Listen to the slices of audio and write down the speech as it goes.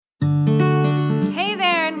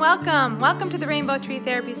welcome. Welcome to the Rainbow Tree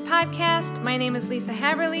Therapies podcast. My name is Lisa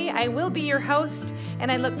Haverly. I will be your host,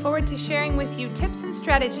 and I look forward to sharing with you tips and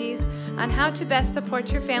strategies on how to best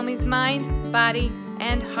support your family's mind, body,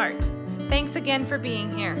 and heart. Thanks again for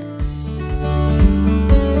being here.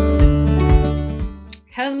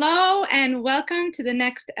 Hello, and welcome to the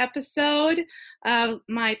next episode of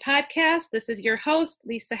my podcast. This is your host,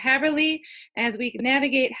 Lisa Haverly, as we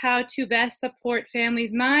navigate how to best support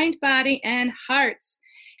families' mind, body, and hearts.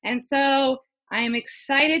 And so I am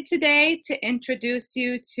excited today to introduce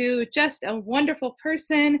you to just a wonderful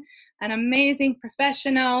person, an amazing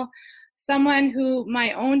professional, someone who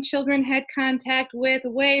my own children had contact with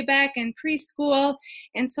way back in preschool.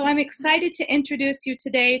 And so I'm excited to introduce you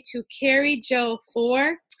today to Carrie Jo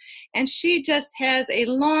Fohr. And she just has a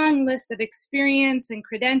long list of experience and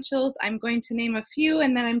credentials. I'm going to name a few,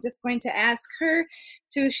 and then I'm just going to ask her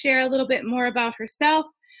to share a little bit more about herself.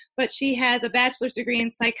 But she has a bachelor's degree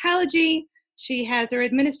in psychology. She has her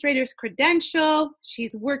administrator's credential.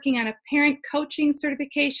 She's working on a parent coaching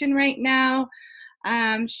certification right now.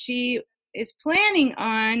 She is planning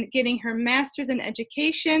on getting her master's in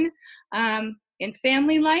education in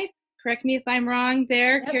family life. Correct me if I'm wrong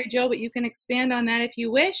there, yep. Carrie Jo, but you can expand on that if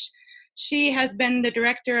you wish. She has been the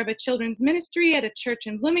director of a children's ministry at a church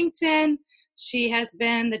in Bloomington. She has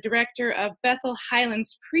been the director of Bethel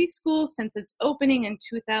Highlands Preschool since its opening in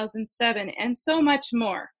 2007, and so much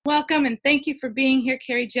more. Welcome, and thank you for being here,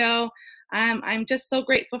 Carrie Jo. I'm just so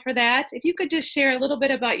grateful for that. If you could just share a little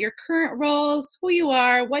bit about your current roles, who you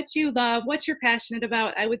are, what you love, what you're passionate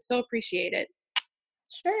about, I would so appreciate it.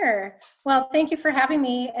 Sure. Well, thank you for having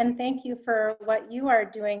me, and thank you for what you are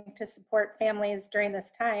doing to support families during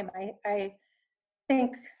this time. I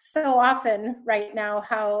think so often right now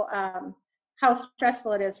how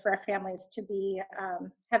stressful it is for our families to be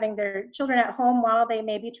having their children at home while they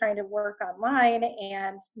may be trying to work online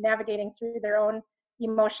and navigating through their own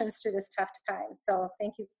emotions through this tough time. So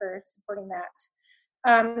thank you for supporting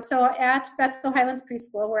that. So at Bethel Highlands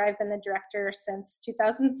Preschool, where I've been the director since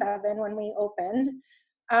 2007 when we opened,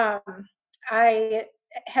 I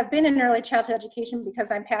have been in early childhood education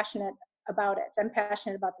because I'm passionate about it. I'm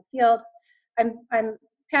passionate about the field. I'm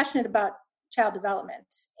passionate about child development,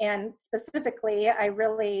 and specifically, I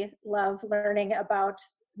really love learning about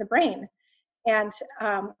the brain. And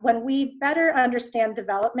when we better understand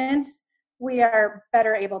development, we are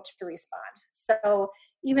better able to respond. So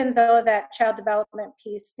even though that child development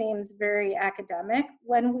piece seems very academic,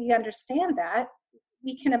 when we understand that,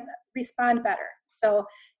 we can respond better. So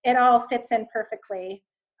it all fits in perfectly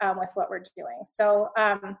with what we're doing. So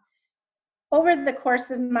over the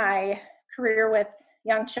course of my career with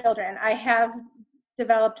young children, I have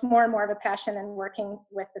developed more and more of a passion in working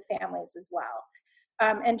with the families as well.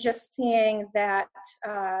 And just seeing that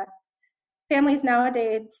families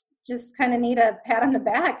nowadays just kind of need a pat on the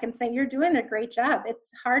back and say, you're doing a great job.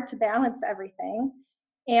 It's hard to balance everything.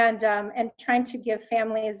 And trying to give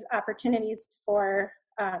families opportunities for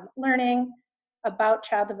learning about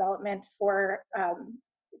child development, for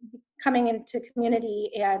coming into community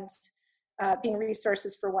and being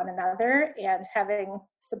resources for one another and having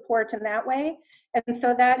support in that way. And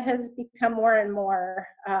so that has become more and more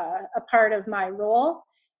a part of my role,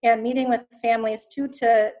 and meeting with families too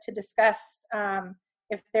to discuss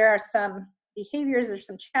if there are some behaviors or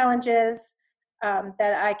some challenges that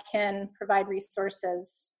I can provide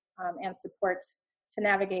resources and support to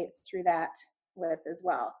navigate through that with as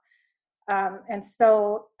well. And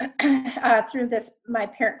so through my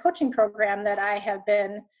parent coaching program that I have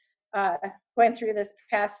been going through this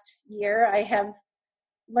past year, I have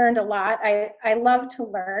learned a lot. I love to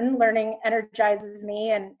learn. Learning energizes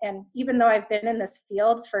me. And even though I've been in this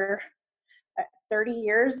field for 30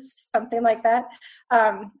 years, something like that,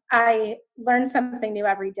 I learn something new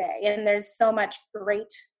every day. And there's so much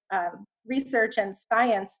great research and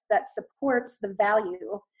science that supports the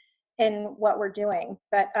value in what we're doing.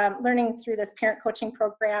 But learning through this parent coaching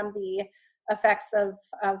program, the effects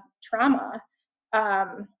of trauma,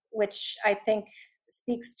 which I think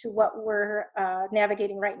speaks to what we're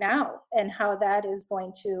navigating right now, and how that is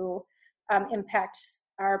going to impact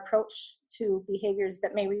our approach to behaviors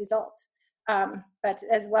that may result. But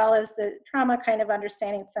as well as the trauma, kind of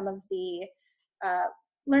understanding some of the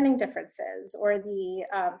learning differences or the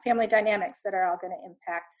family dynamics that are all going to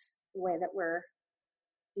impact the way that we're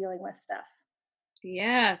dealing with stuff.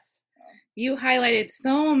 Yes, you highlighted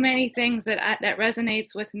so many things that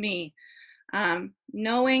resonates with me.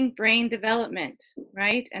 knowing brain development,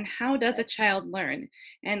 right? And how does a child learn?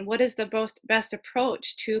 And what is the best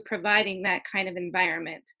approach to providing that kind of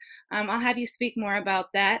environment? I'll have you speak more about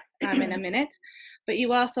that in a minute. But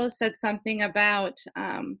you also said something about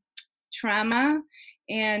trauma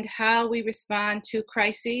and how we respond to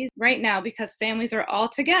crises right now, because families are all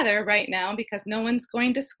together right now because no one's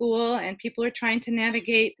going to school and people are trying to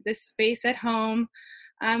navigate this space at home.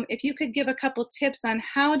 If you could give a couple tips on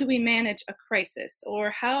how do we manage a crisis,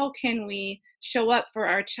 or how can we show up for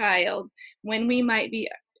our child when we might be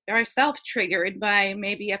ourselves triggered by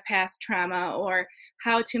maybe a past trauma, or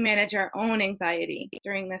how to manage our own anxiety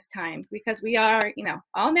during this time, because we are,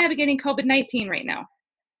 all navigating COVID-19 right now.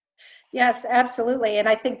 Yes, absolutely. And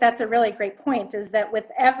I think that's a really great point, is that with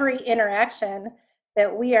every interaction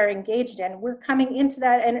that we are engaged in, we're coming into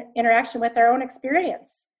that interaction with our own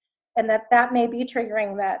experience. And that may be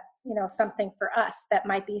triggering that, something for us that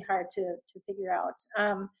might be hard to figure out.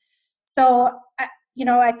 I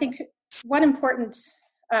think one important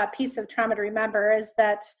piece of trauma to remember is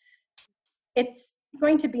that it's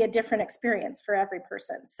going to be a different experience for every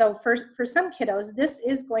person. So for some kiddos, this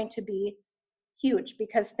is going to be huge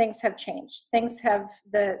because things have changed.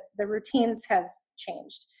 The routines have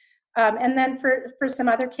changed. And then for some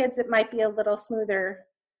other kids, it might be a little smoother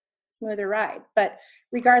ride. But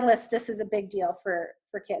regardless, this is a big deal for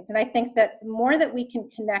kids. And I think that the more that we can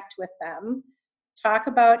connect with them, talk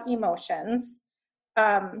about emotions,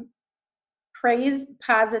 praise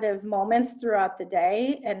positive moments throughout the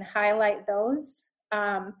day and highlight those,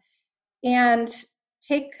 and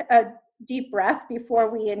take a deep breath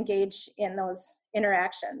before we engage in those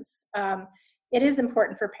interactions. It is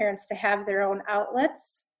important for parents to have their own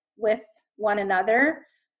outlets with one another,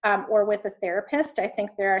 or with a therapist. I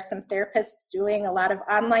think there are some therapists doing a lot of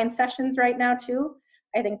online sessions right now too.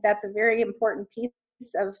 I think that's a very important piece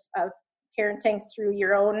of parenting through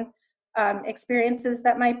your own experiences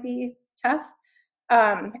that might be tough.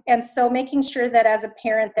 And so making sure that as a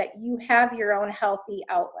parent that you have your own healthy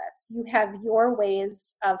outlets, you have your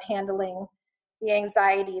ways of handling the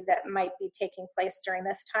anxiety that might be taking place during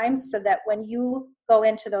this time, so that when you go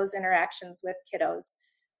into those interactions with kiddos,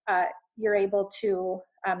 you're able to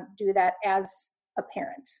do that as a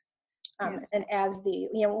parent. And as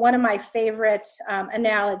one of my favorite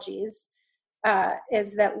analogies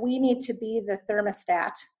is that we need to be the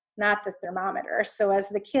thermostat, not the thermometer. So as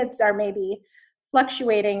the kids are maybe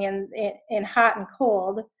fluctuating in hot and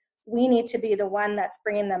cold, we need to be the one that's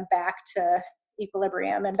bringing them back to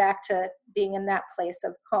equilibrium and back to being in that place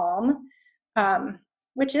of calm,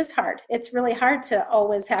 which is hard. It's really hard to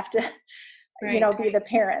always have to be the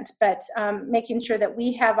parent, but making sure that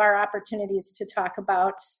we have our opportunities to talk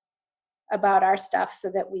about our stuff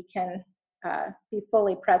so that we can be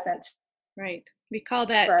fully present. Right. We call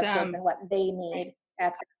that for our kids and what they need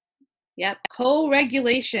at Yep.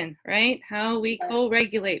 Co-regulation, right? How we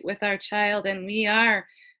co-regulate with our child, and we are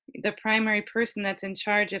the primary person that's in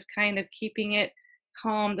charge of kind of keeping it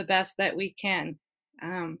calm the best that we can.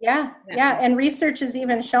 And research is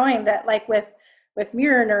even showing that, like with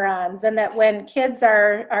mirror neurons, and that when kids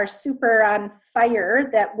are super on fire,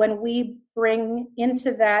 that when we bring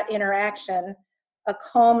into that interaction a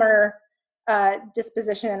calmer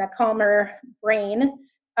disposition and a calmer brain,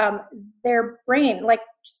 their brain, like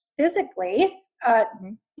physically,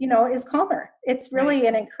 is calmer. It's really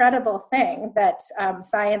an incredible thing that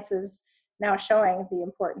science is now showing the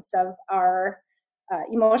importance of our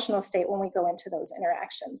emotional state when we go into those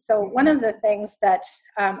interactions. So one of the things that,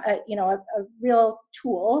 a real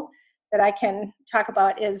tool that I can talk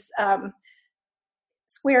about is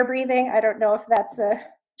square breathing. I don't know if that's a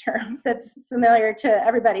term that's familiar to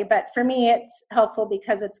everybody, but for me, it's helpful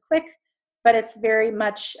because it's quick, but it's very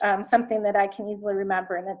much something that I can easily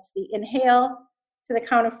remember. And it's the inhale to the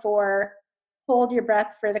count of 4, hold your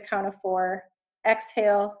breath for the count of 4,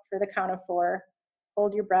 exhale for the count of 4,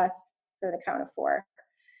 hold your breath for the count of 4.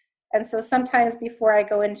 And so sometimes before I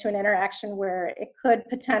go into an interaction where it could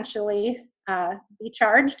potentially be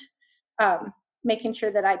charged, making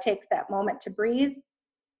sure that I take that moment to breathe,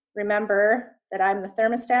 remember that I'm the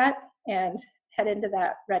thermostat, and head into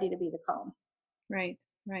that ready to be the calm. Right.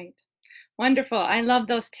 Wonderful. I love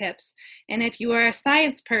those tips. And if you are a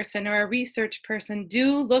science person or a research person,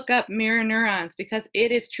 do look up mirror neurons, because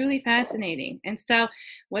it is truly fascinating. And so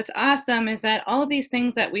what's awesome is that all of these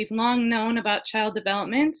things that we've long known about child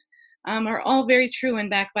development are all very true and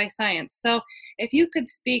backed by science. So if you could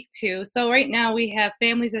speak to, so right now we have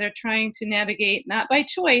families that are trying to navigate, not by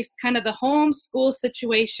choice, kind of the homeschool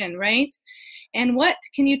situation, right? And what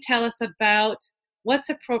can you tell us about what's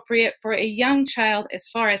appropriate for a young child as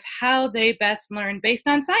far as how they best learn based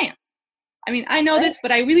on science? I mean, I know this,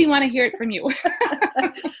 but I really want to hear it from you.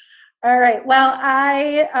 All right. Well,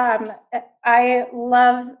 I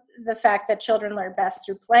love the fact that children learn best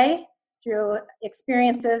through play, through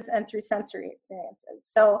experiences, and through sensory experiences.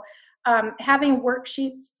 So having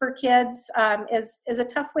worksheets for kids is a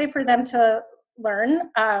tough way for them to learn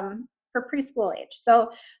for preschool age.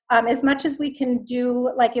 So as much as we can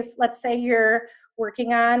do, like if, let's say you're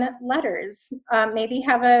working on letters, maybe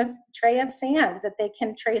have a tray of sand that they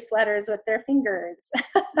can trace letters with their fingers.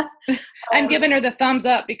 I'm giving her the thumbs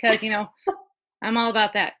up because, I'm all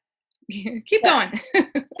about that. Keep going.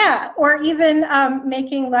 Yeah, or even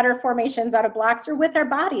making letter formations out of blocks or with our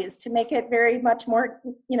bodies to make it very much more,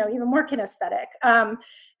 even more kinesthetic.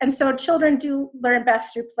 And so children do learn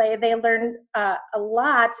best through play. They learn a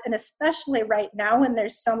lot, and especially right now when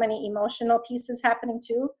there's so many emotional pieces happening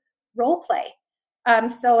too, role play.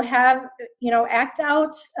 So have, act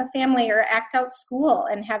out a family or act out school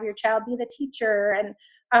and have your child be the teacher.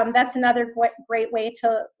 And that's another great way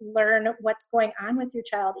to learn what's going on with your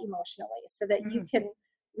child emotionally so that you can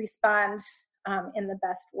respond in the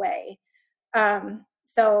best way.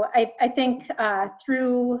 So I think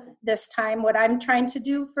through this time, what I'm trying to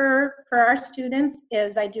do for our students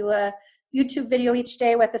is I do a YouTube video each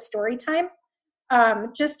day with a story time,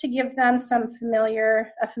 just to give them a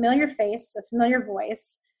familiar face, a familiar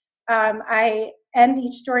voice. I end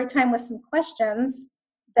each story time with some questions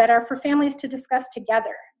that are for families to discuss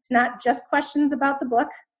together. It's not just questions about the book.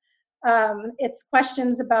 It's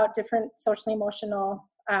questions about different social emotional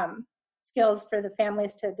skills for the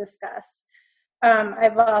families to discuss.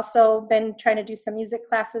 I've also been trying to do some music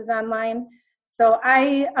classes online. So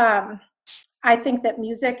I think that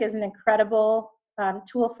music is an incredible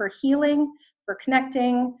tool for healing, for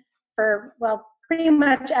connecting, for, pretty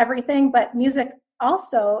much everything. But music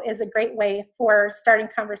also is a great way for starting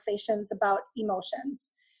conversations about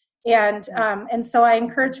emotions. And so I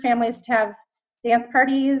encourage families to have dance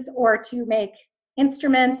parties or to make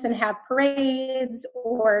instruments and have parades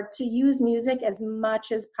or to use music as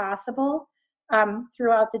much as possible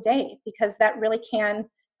throughout the day, because that really can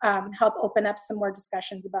help open up some more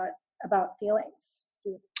discussions about feelings.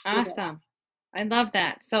 Awesome. I love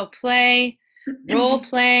that. So play, role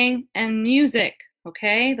playing, and music.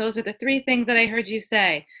 Okay, those are the three things that I heard you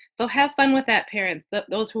say. So have fun with that, parents,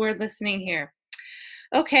 those who are listening here.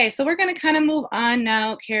 Okay, so we're going to kind of move on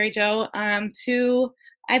now, Carrie Jo,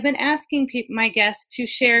 I've been asking my guests to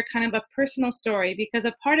share kind of a personal story, because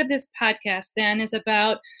a part of this podcast then is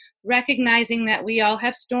about recognizing that we all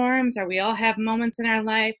have storms, or we all have moments in our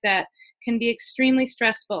life that can be extremely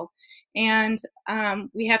stressful. And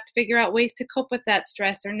we have to figure out ways to cope with that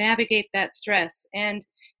stress or navigate that stress. And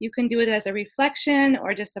you can do it as a reflection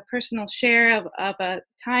or just a personal share of a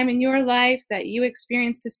time in your life that you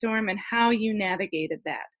experienced a storm and how you navigated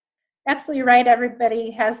that. Absolutely right.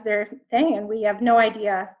 Everybody has their thing, and we have no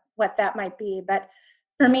idea what that might be. But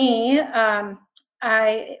for me,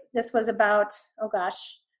 this was about,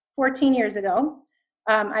 14 years ago.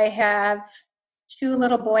 I have two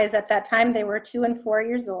little boys at that time. They were 2 and 4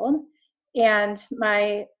 years old. And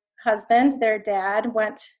my husband, their dad,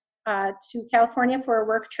 went to California for a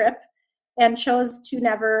work trip and chose to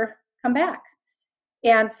never come back.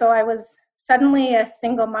 And so I was suddenly a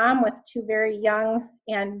single mom with 2 very young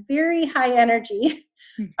and very high energy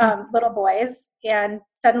little boys, and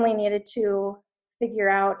suddenly needed to figure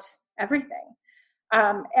out everything.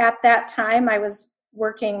 At that time, I was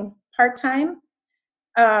working part-time,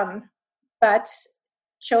 but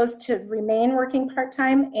chose to remain working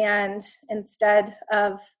part-time, and instead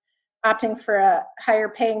of opting for a higher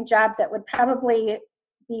paying job that would probably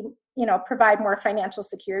be, provide more financial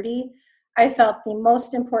security, I felt the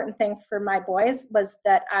most important thing for my boys was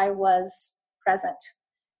that I was present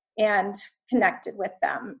and connected with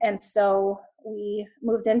them. And so we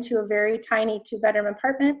moved into a very tiny 2-bedroom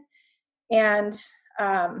apartment, and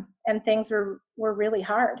things were really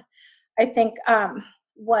hard. I think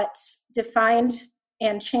what defined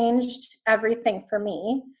and changed everything for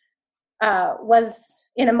me was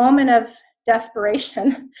in a moment of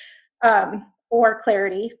desperation or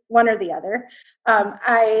clarity, one or the other.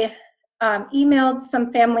 I emailed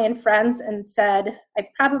some family and friends and said, I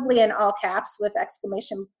probably in all caps with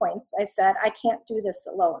exclamation points, I said, I can't do this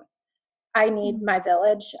alone. I need my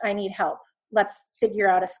village. I need help. Let's figure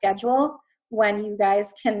out a schedule when you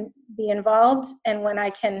guys can be involved and when I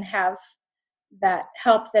can have that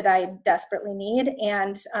help that I desperately need.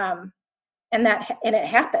 And it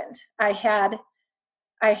happened.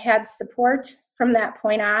 I had support from that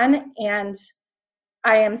point on, and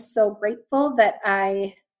I am so grateful that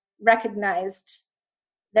I recognized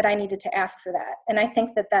that I needed to ask for that. And I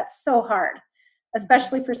think that that's so hard.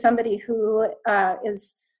 especially for somebody who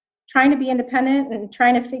is trying to be independent and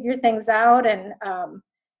trying to figure things out, and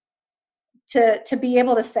to be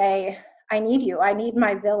able to say, I need you, I need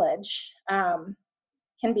my village,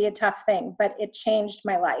 can be a tough thing, but it changed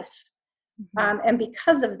my life. And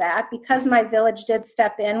because of that, because my village did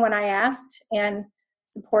step in when I asked and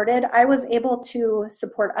supported, I was able to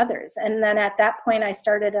support others. And then at that point, I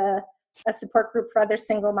started a support group for other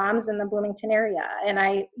single moms in the Bloomington area. And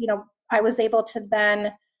I was able to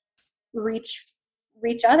then reach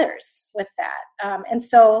others with that. And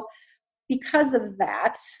so because of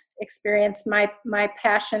that experience, my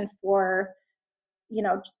passion for,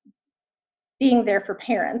 being there for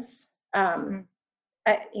parents,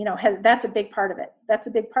 that's a big part of it. That's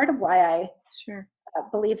a big part of why I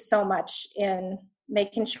believe so much in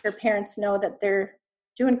making sure parents know that they're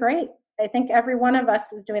doing great. I think every one of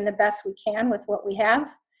us is doing the best we can with what we have.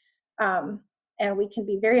 And we can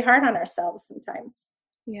be very hard on ourselves sometimes.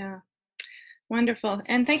 Yeah. Wonderful.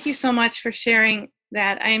 And thank you so much for sharing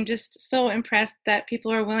that. I am just so impressed that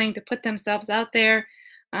people are willing to put themselves out there.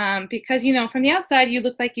 Because, from the outside, you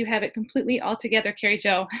look like you have it completely all together, Carrie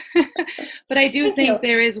Jo. But I do think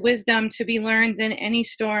there is wisdom to be learned in any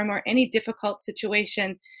storm or any difficult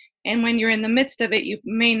situation. And when you're in the midst of it, you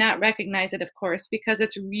may not recognize it, of course, because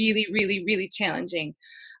it's really, really, really challenging.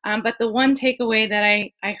 But the one takeaway that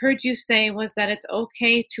I heard you say was that it's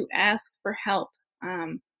okay to ask for help.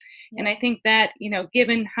 And I think that,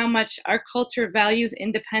 given how much our culture values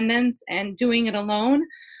independence and doing it alone,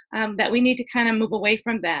 that we need to kind of move away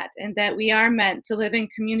from that, and that we are meant to live in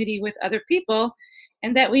community with other people,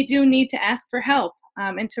 and that we do need to ask for help,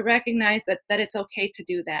 and to recognize that it's okay to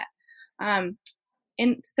do that.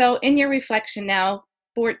 And so in your reflection now,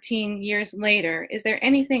 14 years later, is there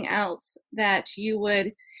anything else that you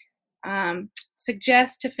would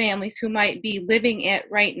suggest to families who might be living it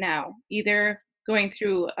right now, either going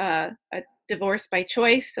through a divorce by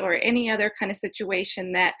choice or any other kind of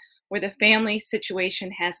situation where the family situation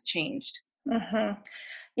has changed? Mm-hmm.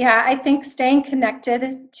 Yeah, I think staying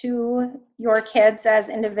connected to your kids as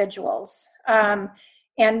individuals,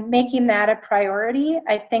 and making that a priority.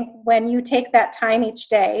 I think when you take that time each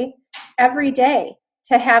day, every day,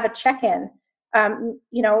 to have a check-in,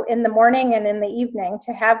 in the morning and in the evening,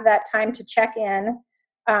 to have that time to check in,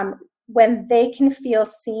 when they can feel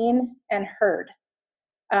seen and heard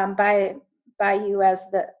by you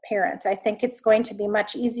as the parent. I think it's going to be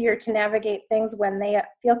much easier to navigate things when they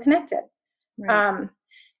feel connected. Right.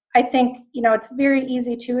 I think, it's very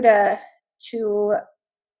easy to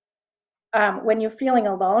when you're feeling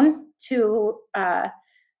alone, to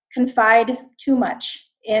confide too much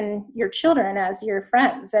in your children as your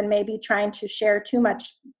friends, and maybe trying to share too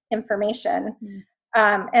much information.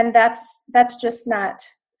 And that's just not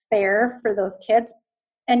fair for those kids.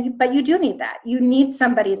 But you do need that. You need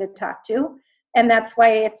somebody to talk to. And that's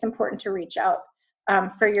why it's important to reach out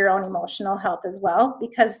for your own emotional health as well,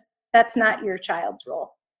 because that's not your child's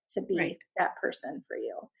role to be that person for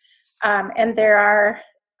you. And there are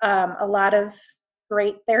a lot of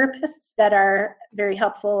great therapists that are very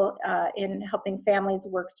helpful in helping families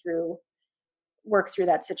work through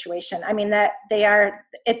that situation. I mean,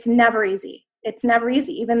 it's never easy. It's never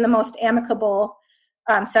easy. Even the most amicable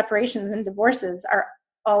separations and divorces are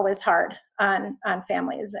always hard on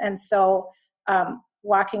families. And so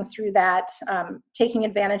walking through that, taking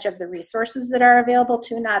advantage of the resources that are available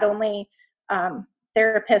to not only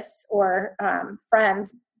therapists or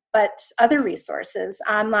friends, but other resources,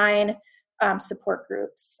 online support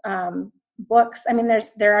groups, books. I mean,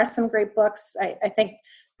 there are some great books. I think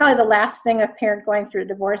probably the last thing a parent going through a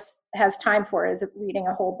divorce has time for is reading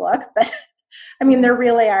a whole book. But I mean, there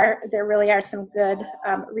really are some good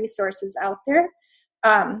resources out there.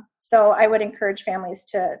 So I would encourage families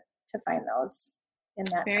to find those in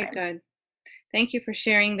that Very time. Good. Thank you for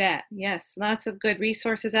sharing that. Yes, lots of good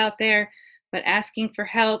resources out there, but asking for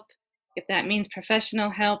help, if that means professional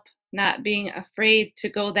help, not being afraid to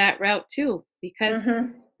go that route too, because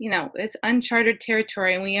it's uncharted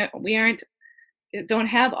territory, and we don't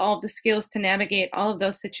have all of the skills to navigate all of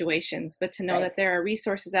those situations, but to know that there are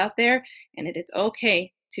resources out there, and it is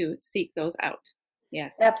okay to seek those out.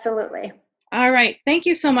 Yes, absolutely. All right. Thank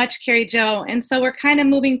you so much, Carrie Jo. And so we're kind of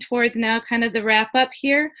moving towards now kind of the wrap up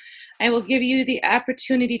here. I will give you the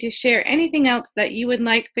opportunity to share anything else that you would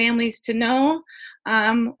like families to know,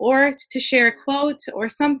 or to share a quote or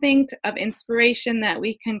something of inspiration that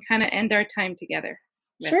we can kind of end our time together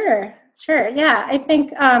with. Sure. Yeah. I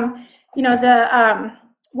think,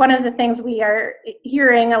 one of the things we are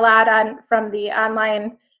hearing a lot from the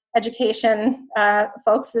online education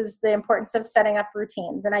folks is the importance of setting up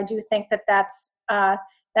routines. And I do think that that's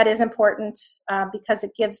that is important because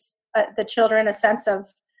it gives the children a sense of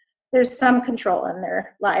there's some control in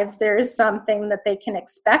their lives. There is something that they can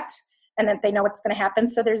expect and that they know what's going to happen.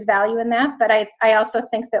 So there's value in that. But I also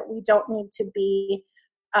think that we don't need to be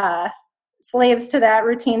slaves to that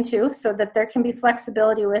routine too, so that there can be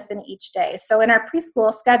flexibility within each day. So in our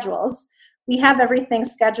preschool schedules, we have everything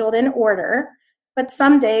scheduled in order, but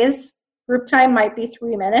some days group time might be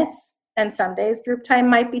 3 minutes, and some days group time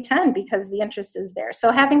might be 10 because the interest is there.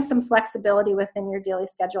 So having some flexibility within your daily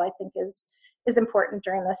schedule, I think, is important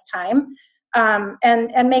during this time,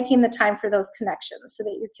 and making the time for those connections so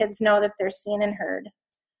that your kids know that they're seen and heard.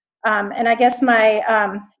 And I guess my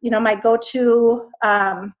my go-to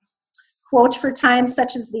quote for times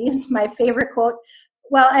such as these, my favorite quote,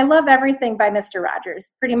 well, I love everything by Mr.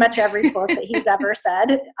 Rogers. Pretty much every quote that he's ever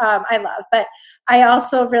said, I love. But I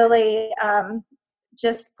also really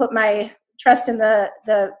just put my trust in the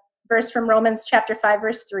verse from Romans chapter 5,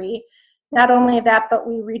 verse 3. Not only that, but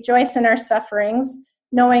we rejoice in our sufferings,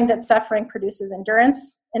 knowing that suffering produces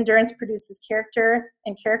endurance. Endurance produces character,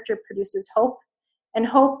 and character produces hope. And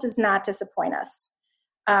hope does not disappoint us.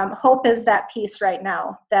 Hope is that peace right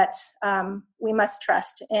now that we must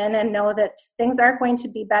trust in and know that things are going to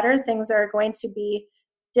be better, things are going to be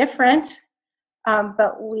different,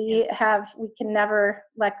 but we can never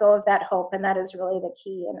let go of that hope, and that is really the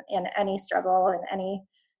key in any struggle and any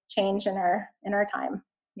change in our time.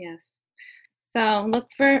 Yes. So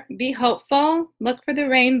be hopeful, look for the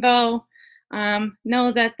rainbow,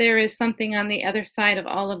 know that there is something on the other side of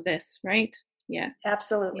all of this, right? Yes.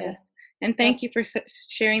 Absolutely. Yes. And thank you for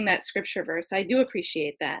sharing that scripture verse. I do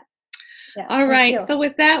appreciate that. Yeah, all right. So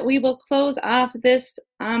with that, we will close off this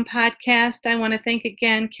podcast. I want to thank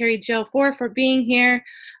again Carrie Jo for being here,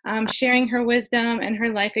 sharing her wisdom and her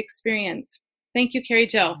life experience. Thank you, Carrie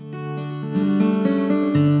Jo.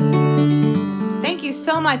 Thank you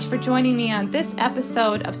so much for joining me on this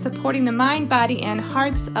episode of Supporting the Mind, Body, and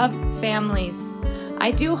Hearts of Families.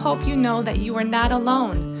 I do hope you know that you are not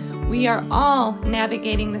alone. We are all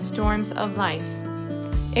navigating the storms of life.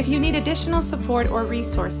 If you need additional support or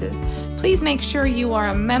resources, please make sure you are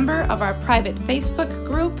a member of our private Facebook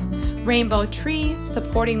group, Rainbow Tree,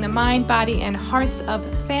 Supporting the Mind, Body, and Hearts of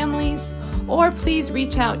Families, or please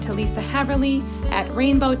reach out to Lisa Haverly at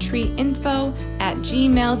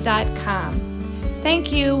rainbowtreeinfo@gmail.com.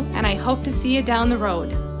 Thank you, and I hope to see you down the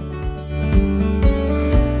road.